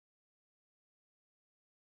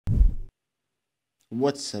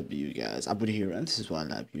What's up you guys, Abu here, and this is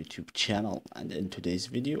Whilelab YouTube channel, and in today's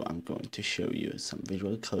video I'm going to show you some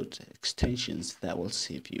visual code extensions that will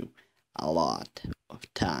save you a lot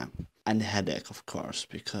of time and headache, of course,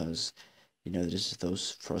 because there's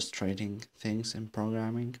those frustrating things in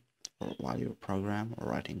programming or while you program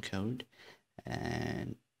or writing code,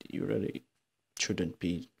 and you really shouldn't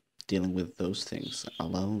be dealing with those things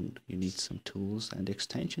alone. You need some tools and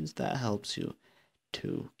extensions that helps you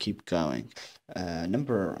to keep going.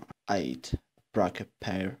 Number 8, bracket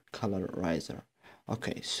pair colorizer.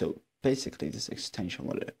 Okay, so basically this extension,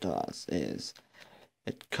 what it does is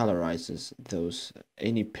it colorizes those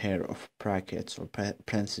any pair of brackets or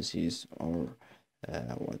parentheses or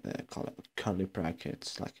what they call it, curly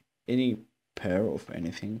brackets, like any pair of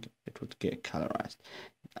anything, it would get colorized,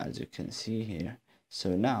 as you can see here.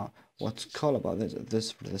 So now what's cool about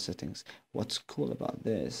this for the settings, what's cool about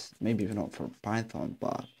this, maybe not for Python,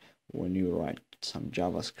 but when you write some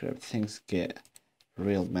JavaScript, things get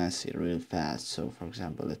real messy real fast. So for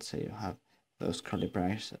example, let's say you have those curly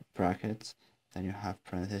brackets, then you have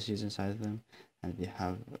parentheses inside them, and you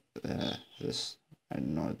have this, I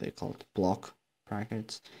don't know what they call it, block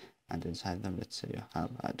brackets, and inside them, let's say you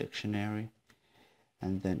have a dictionary,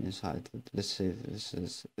 and then inside, let's say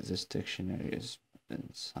this dictionary is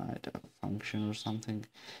inside a function or something.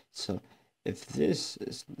 So if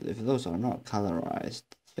those are not colorized,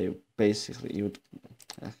 they basically you'd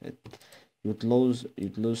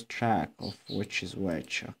lose track of which is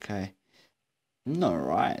which. Okay.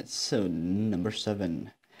 Alright, so number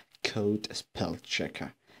 7, code spell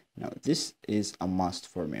checker. Now this is a must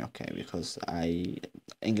for me, okay, because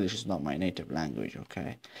English is not my native language,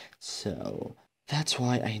 okay, so that's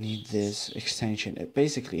why I need this extension. It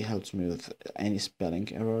basically helps me with any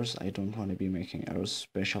spelling errors. I don't want to be making errors,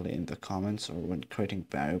 especially in the comments or when creating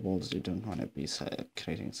variables. You don't want to be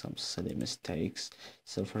creating some silly mistakes.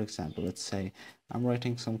 So for example, let's say I'm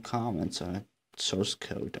writing some comments on a source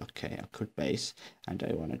code, okay, a code base, and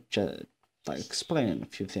I want to just explain a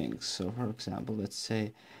few things. So for example, let's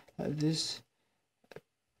say this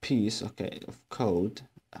piece, okay, of code,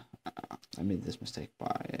 I made this mistake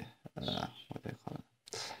by what they call it.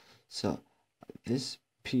 So this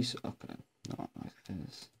piece, okay, no, like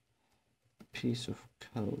this piece of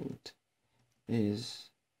code is,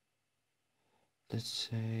 let's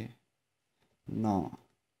say, not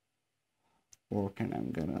working.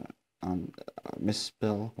 I'm gonna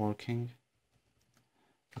misspell working.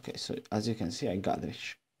 Okay, so as you can see, I got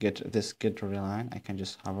this get reline. I can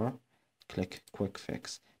just hover, click quick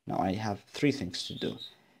fix. Now I have 3 things to do.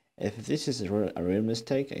 If this is a real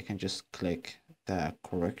mistake, I can just click the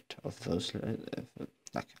correct of those,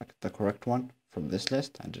 like the correct one from this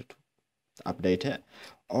list, and it update it.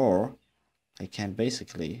 Or I can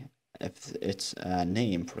basically, if it's a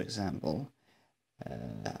name, for example,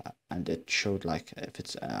 and it showed like if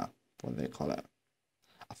it's what they call it,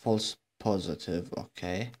 a false positive,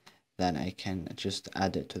 okay, then I can just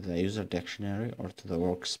add it to the user dictionary or to the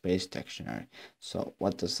workspace dictionary. So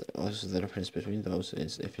what's the difference between those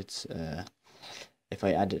is if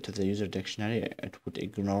I add it to the user dictionary, it would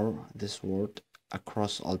ignore this word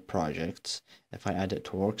across all projects. If I add it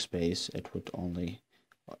to workspace, it would only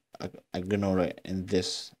ignore it in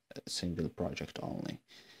this single project only.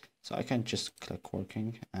 So I can just click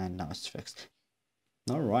working, and now it's fixed.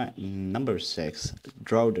 Alright, number 6,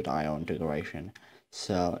 draw.io integration.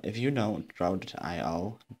 So if you know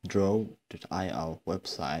draw.io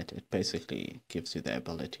website, it basically gives you the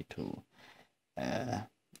ability to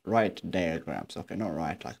write diagrams. Okay, not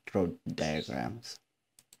write, like draw diagrams.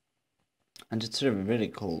 And it's a really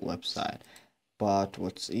cool website. But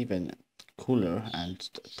what's even cooler and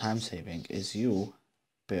time saving is you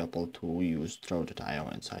be able to use draw.io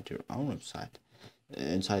inside your own website,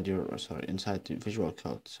 inside the visual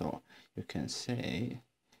code. So you can say,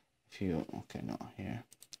 if you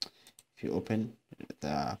if you open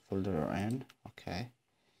the folder you're in, okay,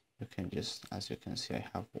 you can just, as you can see, I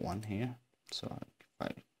have one here. So if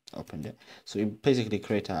I opened it, so you basically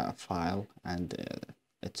create a file, and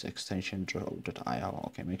its extension draw.io.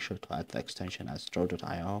 okay, make sure to add the extension as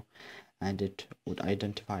draw.io, and it would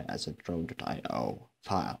identify as a draw.io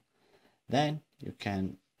file. Then you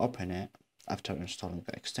can open it after installing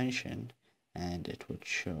the extension, and it would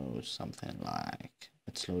show something like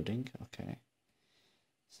it's loading, okay,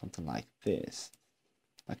 something like this.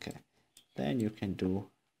 Okay, then you can do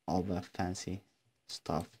all the fancy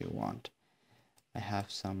stuff you want. I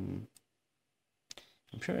have some,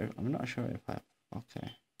 I'm not sure if I,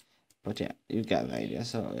 okay, but yeah, you get the idea.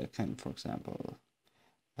 So you can, for example,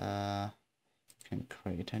 you can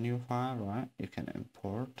create a new file, right? You can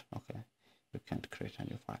import, okay, you can't create a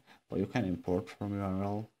new file, but you can import from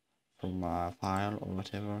URL, from a file or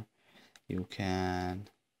whatever. You can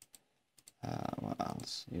what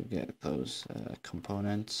else? You get those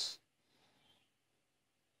components,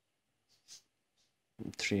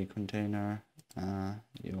 3 container.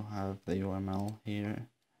 You have the UML here.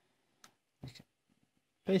 Okay.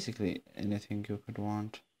 Basically anything you could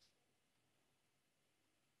want.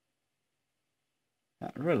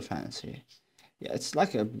 Real fancy. Yeah, it's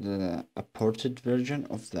like a ported version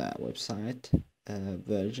of the website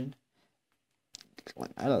version.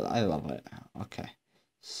 I love it. Okay,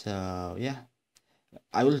 so yeah,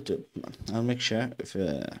 I'll make sure if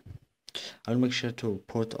I'll make sure to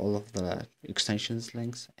put all of the extensions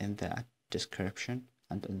links in the description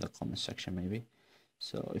and in the comment section maybe.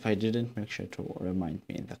 So if I didn't, make sure to remind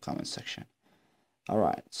me in the comment section.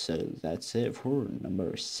 Alright, so that's it for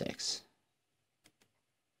number 6.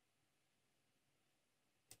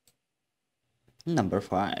 Number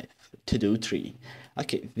 5, to-do tree.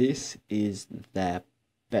 Okay, this is the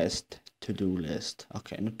best to-do list.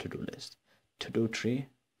 Okay, not to-do list, to-do tree,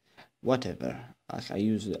 whatever. Like I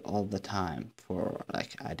use it all the time for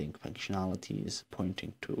like adding functionalities,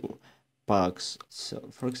 pointing to bugs. So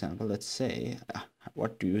for example, let's say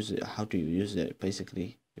what do you use it, how do you use it?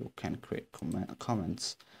 Basically you can create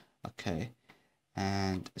comments. Okay,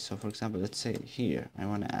 and so for example, let's say here I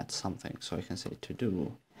want to add something, so I can say to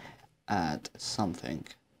do add something.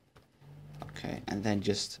 Okay, and then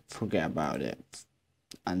just forget about it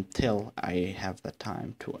until I have the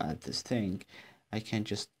time to add this thing. I can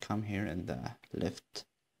just come here in the left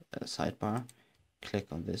sidebar,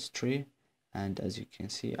 click on this tree, and as you can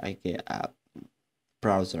see I get a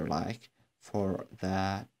browser like for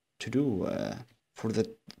the to-do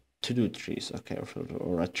trees. Okay,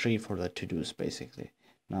 or a tree for the to-dos basically.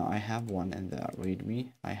 Now I have one in the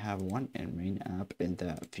readme, I have one in main app in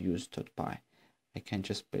the views.py. I can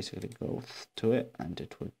just basically go to it and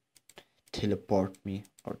it will teleport me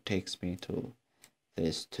or takes me to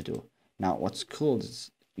this to do. Now what's cool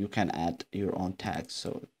is you can add your own tags.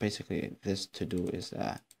 So basically this to do is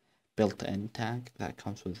a built-in tag that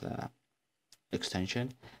comes with the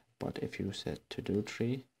extension, but if you set to do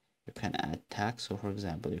tree you can add tags. So for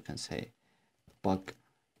example you can say bug,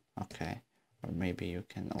 okay, or maybe you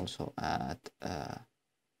can also add I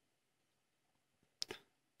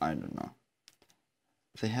don't know,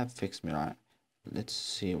 they have fixed me, right? Let's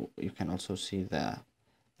see, you can also see the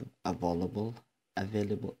available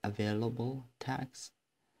tags.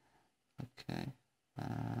 Okay,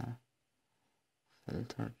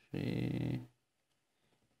 filter tree.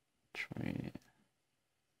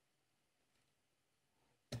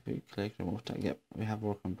 If we click remove tag, yep, we have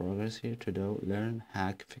work in progress here, to do, learn,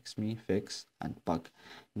 hack, fix me, fix, and bug.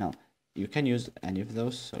 Now you can use any of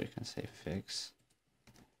those, so you can say fix,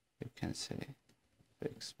 you can say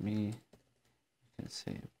fix me, you can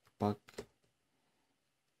say bug.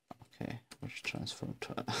 Okay, which transform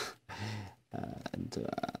to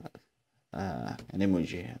an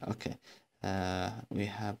emoji. Okay, we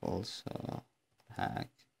have also hack.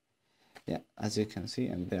 Yeah, as you can see,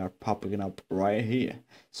 and they are popping up right here.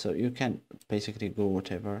 So you can basically go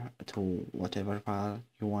whatever file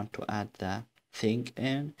you want to add the thing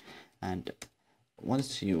in, and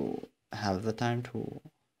once you have the time to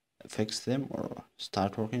fix them or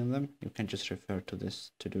start working on them, you can just refer to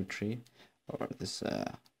this to-do tree or this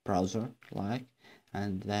browser like,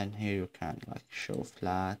 and then here you can like show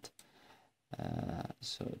flat.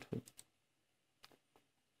 So it would,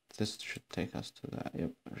 this should take us to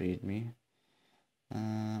the readme.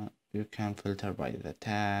 You can filter by the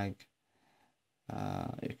tag.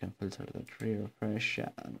 You can filter the tree refresh.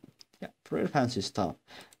 Yeah, very fancy stuff,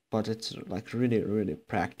 but it's like really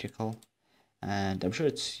practical, and I'm sure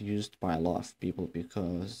it's used by a lot of people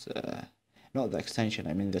because not the extension,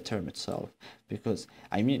 I mean the term itself, because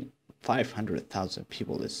I mean 500,000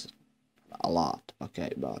 people is a lot.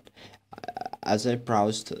 Okay, but as I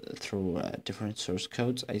browsed through different source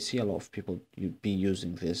codes, I see a lot of people be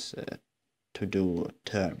using this to do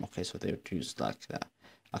term. Okay, so they would use like a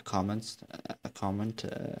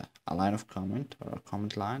line of comment or a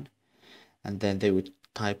comment line, and then they would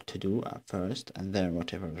type to do first and then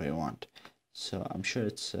whatever they want. So I'm sure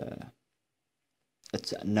it's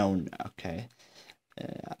known. Okay,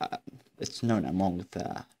 it's known among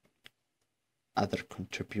the other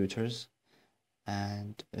contributors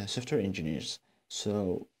and software engineers,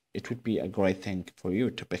 so it would be a great thing for you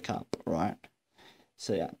to pick up, right?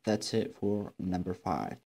 So yeah, that's it for number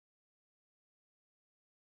 5.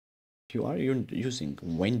 If you are using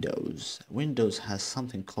Windows has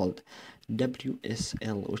something called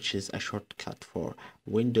WSL, which is a shortcut for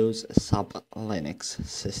Windows Sub Linux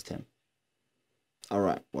System. All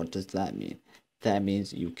right, what does that mean? That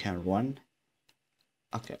means you can run,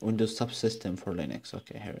 okay, Windows subsystem for Linux.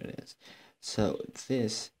 Okay, here it is. So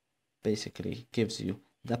this basically gives you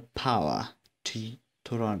the power to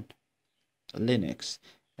run Linux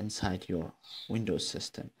inside your Windows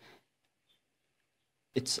system.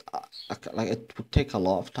 It's like it would take a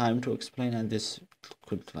lot of time to explain, and this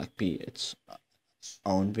could like be its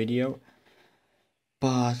own video.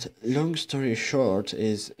 But long story short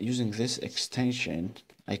is, using this extension,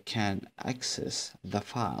 I can access the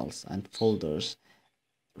files and folders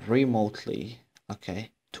remotely, okay,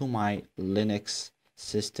 to my Linux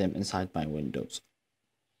system inside my Windows.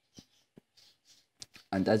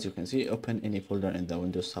 And as you can see, open any folder in the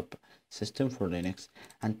Windows subsystem for Linux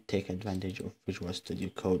and take advantage of Visual Studio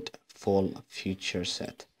Code full feature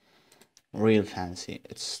set. Real fancy.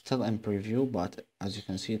 It's still in preview, but as you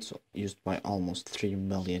can see, it's used by almost 3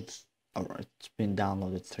 million, or it's been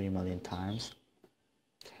downloaded 3 million times.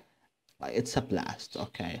 Like, it's a blast.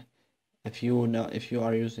 Okay, if you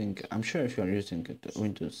are using, I'm sure if you are using the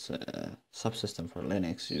Windows subsystem for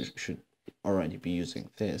Linux, you should already be using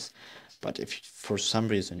this. But if for some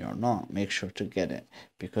reason you're not, make sure to get it,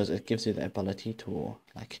 because it gives you the ability to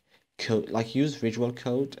use Visual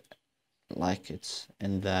Code like it's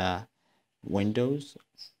in the Windows,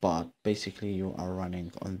 but basically you are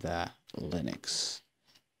running on the Linux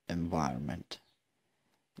environment.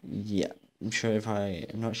 Yeah, I'm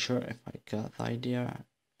not sure if I got the idea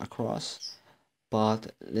across,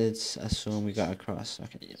 but let's assume we got across.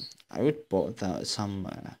 Okay, I would put some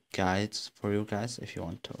guides for you guys if you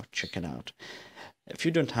want to check it out. If you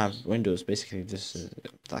don't have Windows, basically this is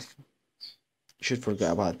like, you should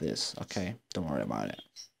forget about this. Okay, don't worry about it.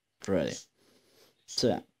 Ready? So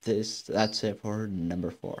yeah, that's it for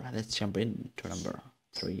number 4. Let's jump into number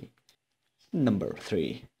 3. Number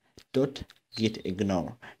 3, git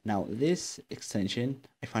ignore. Now this extension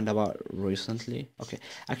I found about recently. Okay,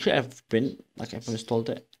 actually I've installed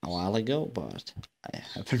it a while ago, but I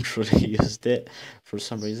haven't really used it for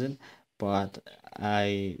some reason. But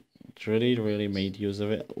I really made use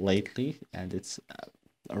of it lately, and it's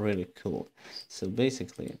really cool. So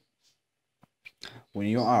basically, when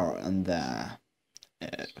you are in the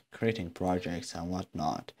creating projects and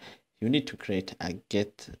whatnot, you need to create a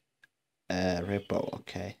git repo.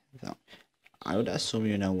 Okay, so I would assume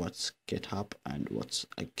you know what's GitHub and what's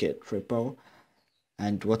a git repo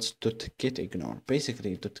and what's .git ignore.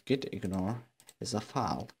 Basically, .git ignore is a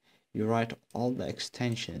file. You write all the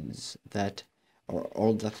extensions that, or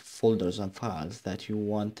all the folders and files that you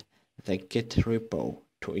want the git repo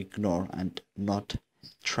to ignore and not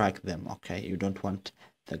track them. Okay, you don't want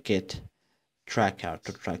the git tracker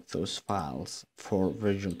to track those files for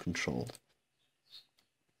version control.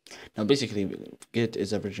 Now basically, Git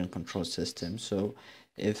is a version control system, so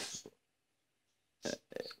if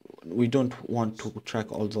we don't want to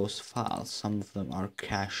track all those files, some of them are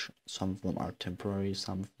cache, some of them are temporary,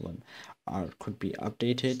 some of them could be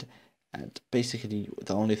updated, and basically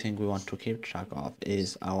the only thing we want to keep track of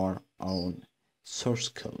is our own source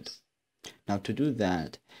code. Now to do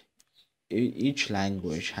that, each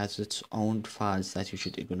language has its own files that you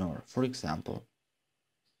should ignore. For example,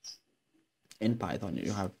 in Python,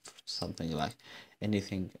 you have something like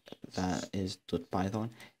anything that is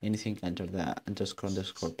 .python, anything under the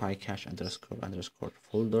 __ pycache __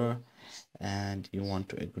 folder, and you want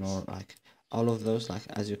to ignore like all of those. Like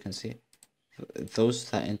as you can see, those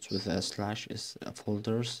that ends with a slash is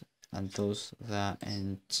folders, and those that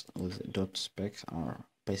ends with .spec are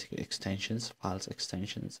basically extensions, files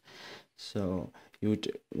extensions. So you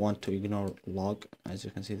would want to ignore log. As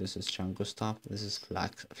you can see, this is Django stuff, this is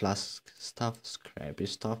Flask stuff, Scrappy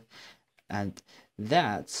stuff, and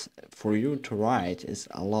that's for you to write is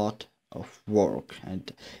a lot of work,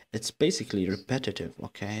 and it's basically repetitive.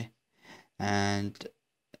 Okay, and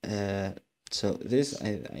so this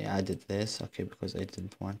I added this, okay, because I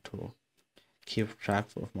didn't want to keep track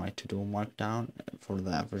of my to-do markdown for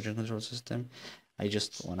the version control system. I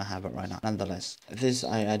just want to have it right now. Nonetheless, this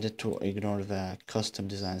I added to ignore the custom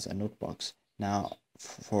designs and notebooks. Now,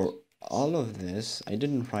 for all of this, I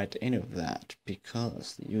didn't write any of that,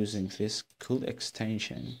 because using this cool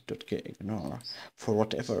extension .git ignore for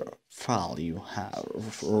whatever file you have,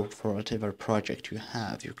 or for whatever project you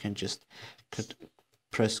have, you can just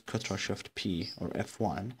press Ctrl+Shift+P or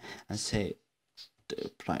F1 and say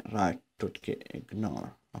right .git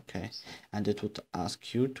ignore. Okay, and it would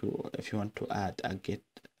ask you to, if you want to add a git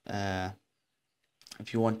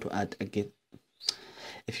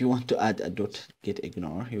 .git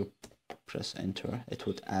ignore, you press enter. It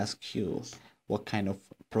would ask you what kind of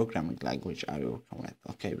programming language are you working with.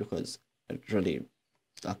 Okay, because it really,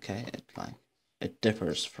 okay, it like it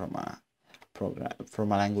differs from a program,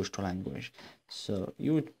 from a language to language. So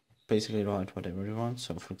you would basically write whatever you want.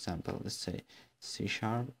 So for example, let's say C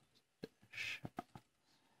sharp.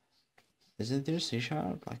 Isn't there C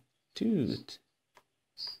sharp? Like, dude,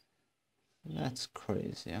 that's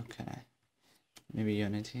crazy. Okay, maybe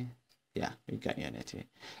Unity. Yeah, we got Unity.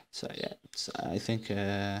 So yeah, I think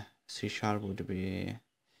C sharp would be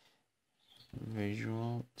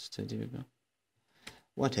Visual Studio.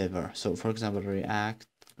 Whatever. So for example, React,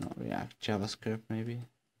 JavaScript maybe,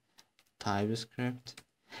 TypeScript.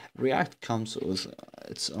 React comes with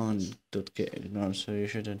its own .get so you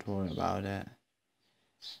shouldn't worry about it.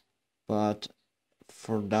 But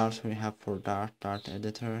for Dart, we have for Dart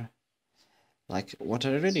editor. Like, what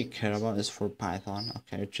I really care about is for Python.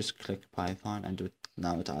 Okay, just click Python and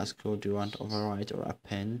now it asks you, do you want override or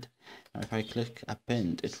append? Now if I click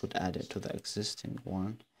append, it would add it to the existing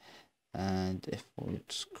one. And if we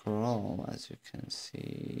scroll, as you can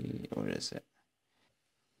see, where is it?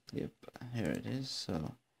 Yep, here it is.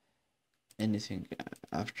 So anything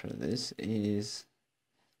after this is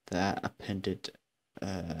the appended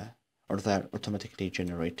or the automatically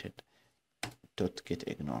generated .get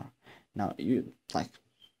ignore. Now you like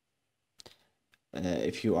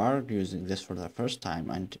if you are using this for the first time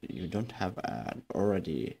and you don't have an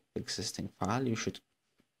already existing file, you should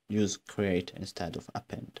use create instead of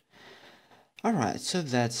append. Alright, so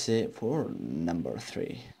that's it for number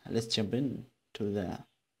 3. Let's jump in to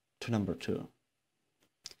number 2.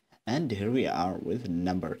 And here we are with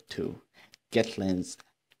number 2. GetLens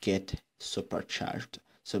Get Supercharged.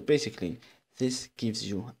 So basically, this gives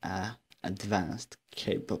you advanced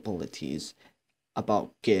capabilities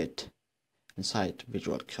about Git inside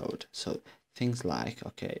Visual Code. So things like,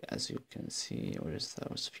 okay, as you can see, where's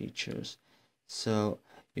those features? So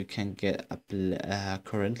you can get a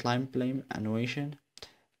current line blame annotation,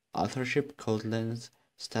 authorship, code lens,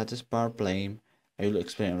 status bar blame. I will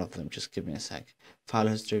explain all of them, just give me a sec. File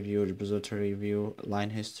history view, repository view,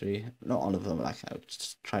 line history, not all of them, like I'll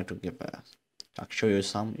just try to give I'll show you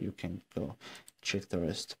some, you can go check the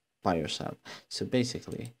rest by yourself. So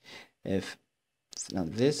basically, if now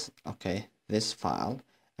this, okay, this file,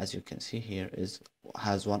 as you can see here,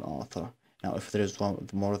 has one author. Now if there is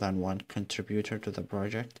more than one contributor to the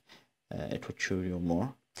project, it would show you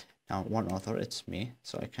more. Now one author, it's me,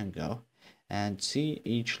 so I can go and see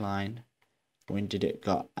each line, when did it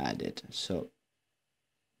got added. So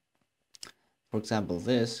for example,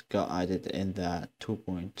 this got added in the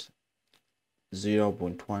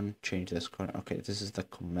 2.0.1 change this current. Okay, this is the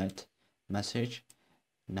commit message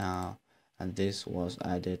now, and this was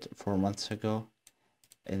added 4 months ago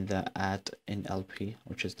in the add NLP,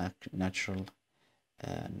 which is natural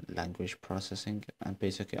language processing. And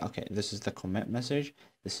basically, okay, this is the commit message,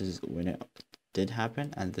 this is when it did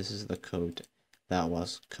happen, and this is the code that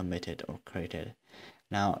was committed or created.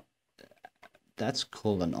 Now that's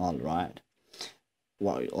cool and all, right?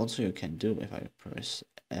 What also you can do, if I press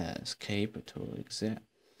escape to exit,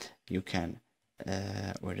 you can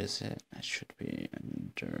where is it? It should be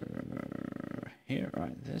under here,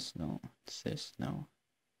 right? This, no, it's this, no,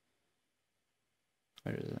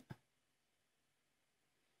 where is it?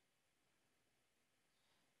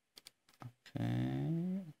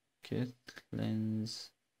 Okay, get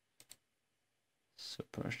lens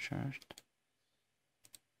supercharged.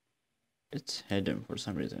 It's hidden for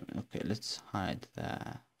some reason. Okay, let's hide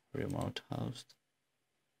the remote host.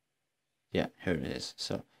 Yeah, here it is.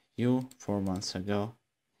 So 4 months ago,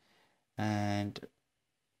 and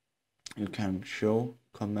you can show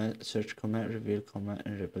comment, search comment, reveal comment,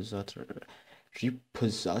 and repositories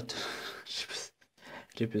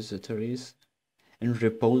in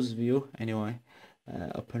repose view. Anyway,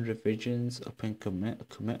 open revisions, open commit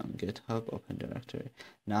on GitHub, open directory.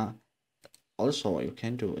 Now also what you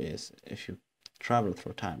can do is, if you travel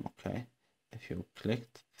through time, okay, if you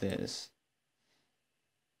clicked this,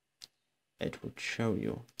 it would show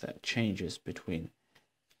you the changes between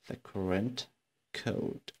the current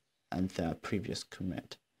code and the previous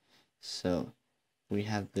commit. So we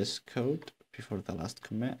have this code before the last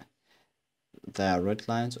commit. The red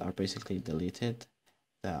lines are basically deleted,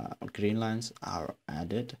 the green lines are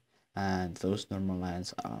added, and those normal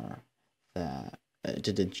lines are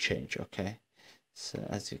didn't change. Okay, so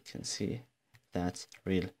as you can see, that's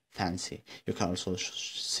real fancy. You can also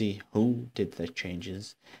see who did the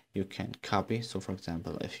changes. You can copy. So for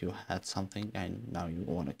example, if you had something and now you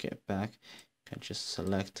want to get back, you can just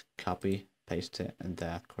select, copy, paste it in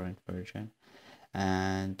the current version.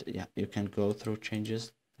 And yeah, you can go through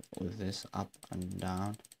changes with this up and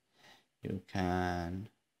down. You can,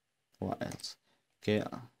 what else, get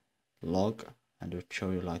log, and it will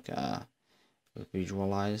show you like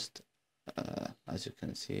visualized. As you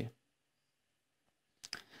can see,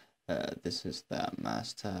 this is the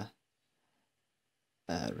master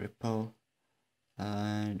repo,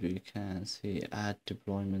 and we can see add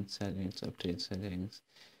deployment settings, update settings,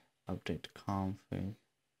 update config.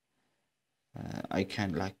 I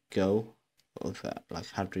can like go with like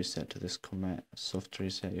hard reset to this command, soft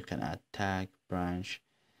reset. You can add tag, branch,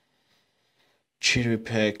 cherry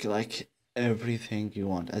pick, like everything you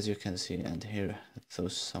want, as you can see. And here,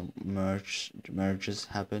 those some merges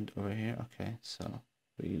happened over here. Okay, so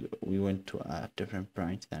we went to a different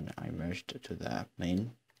branch, then I merged to the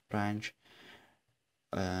main branch,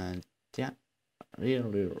 and yeah,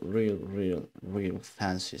 real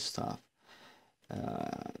fancy stuff.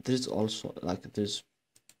 There's also like there's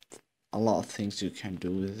a lot of things you can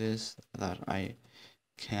do with this that I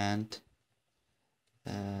can't.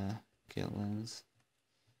 Get lens.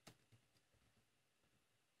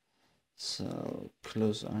 So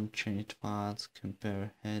close unchanged files,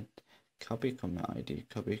 compare head, copy commit ID,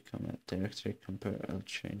 copy commit directory, compare all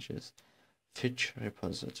changes, fetch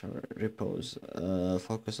repository repos,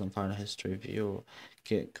 focus on file history view,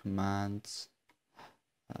 get commands,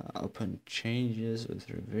 open changes with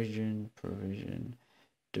revision, provision,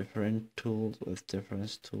 different tools with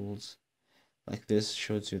different tools. Like this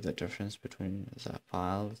shows you the difference between the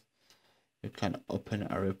files. You can open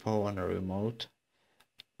a repo on a remote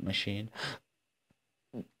machine.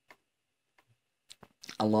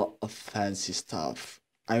 A lot of fancy stuff.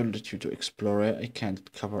 I'll let you to explore it. I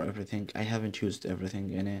can't cover everything. I haven't used everything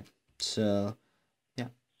in it. So yeah,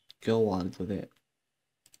 go wild with it.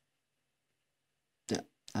 Yeah,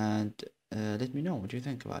 and let me know what you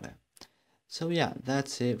think about it. So yeah,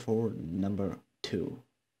 that's it for number 2.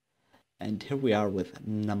 And here we are with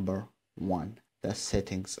number 1, the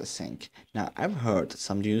settings sync. Now I've heard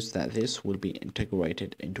some news that this will be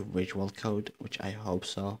integrated into Visual Code, which I hope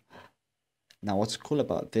so. Now what's cool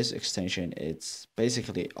about this extension, it's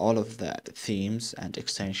basically all of the themes and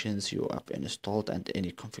extensions you have installed and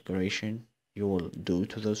any configuration you will do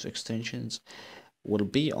to those extensions will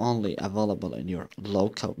be only available in your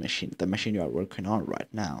local machine, the machine you are working on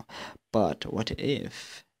right now. But what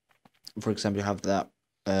if, for example, you have the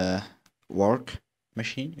work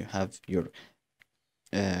machine, you have your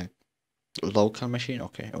local machine,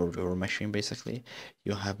 okay, or your machine basically,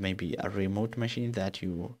 you have maybe a remote machine that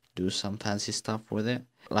you do some fancy stuff with it,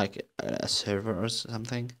 like a server or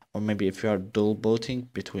something, or maybe if you are dual booting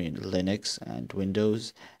between Linux and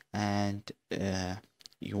Windows, and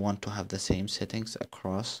you want to have the same settings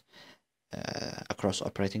across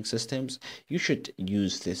operating systems, you should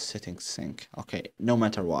use this settings sync, okay, no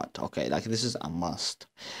matter what. Okay, like this is a must,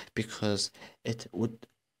 because it would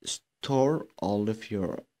store all of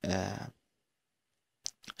your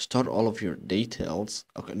details.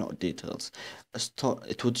 Okay, not details,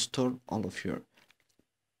 it would store all of your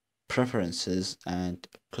preferences and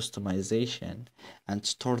customization and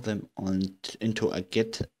store them into a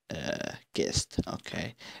git guest.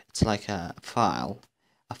 Okay, it's like a file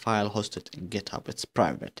hosted in GitHub. It's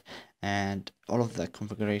private, and all of the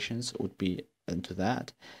configurations would be into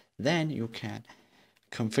that. Then you can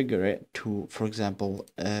configure it to, for example,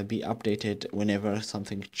 be updated whenever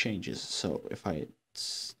something changes. So if I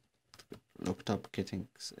looked up getting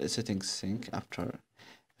settings sync after,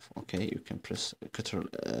 okay, you can press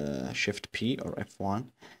Ctrl Shift P or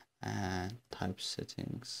F1 and type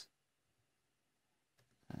settings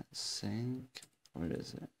sync. Where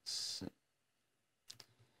is it?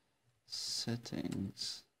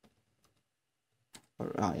 Settings,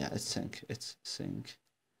 or yeah, it's sync. It's sync.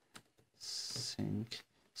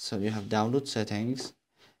 So you have download settings.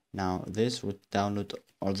 Now this would download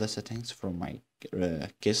all the settings from my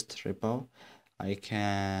guest repo. I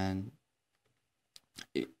can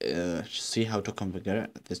see how to configure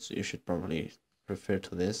it. This you should probably refer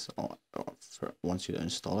to this or once you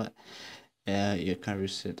install it. You can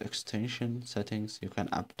reset extension settings, you can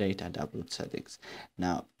update and upload settings.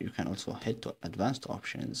 Now you can also head to advanced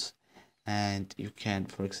options, and you can,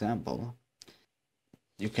 for example,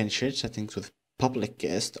 you can share settings with public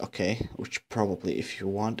guest, okay, which probably if you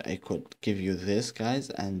want I could give you this, guys,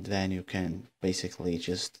 and then you can basically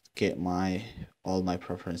just get all my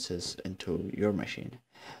preferences into your machine.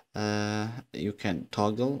 You can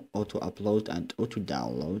toggle auto upload and auto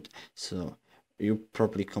download, so you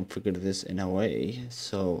probably configure this in a way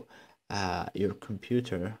so your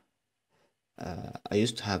computer, I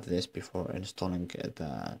used to have this before installing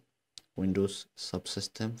the Windows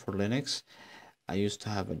subsystem for Linux. I used to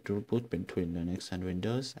have a dual boot between Linux and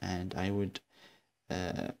Windows, and I would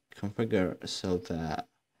configure so the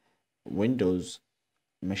Windows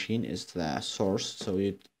machine is the source, so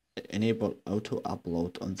enable auto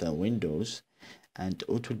upload on the Windows and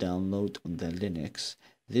auto download on the Linux.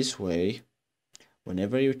 This way,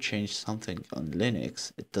 whenever you change something on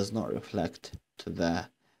Linux, it does not reflect to the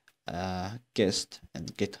guest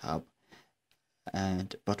and GitHub,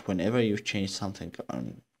 but whenever you change something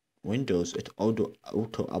on Windows, it auto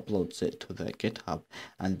uploads it to the GitHub,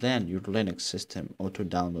 and then your Linux system auto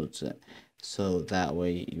downloads it. So that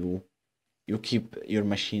way you keep your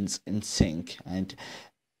machines in sync, and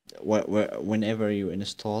whenever you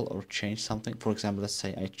install or change something, for example, let's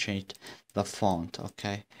say I changed the font,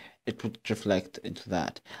 okay, it would reflect into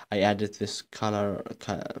that. I added this color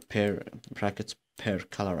pair brackets pair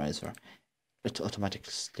colorizer. It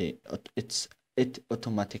automatically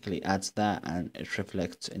adds that, and it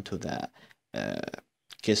reflects into the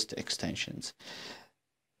GIST extensions.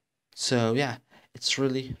 So yeah, it's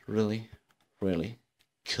really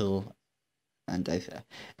cool, and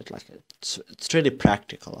it's really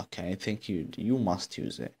practical. Okay, I think you must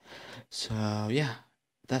use it. So yeah,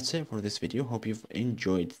 that's it for this video. Hope you've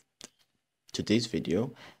enjoyed today's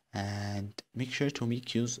video, and make sure to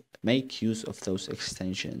make use of those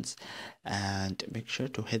extensions, and make sure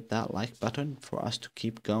to hit that like button for us to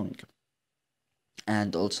keep going,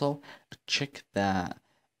 and also check the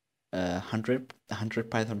 100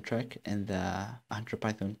 Python trick and the 100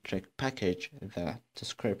 Python trick package in the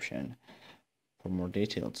description for more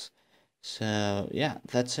details. So yeah,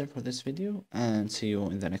 that's it for this video, and see you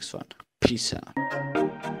in the next one. Peace out.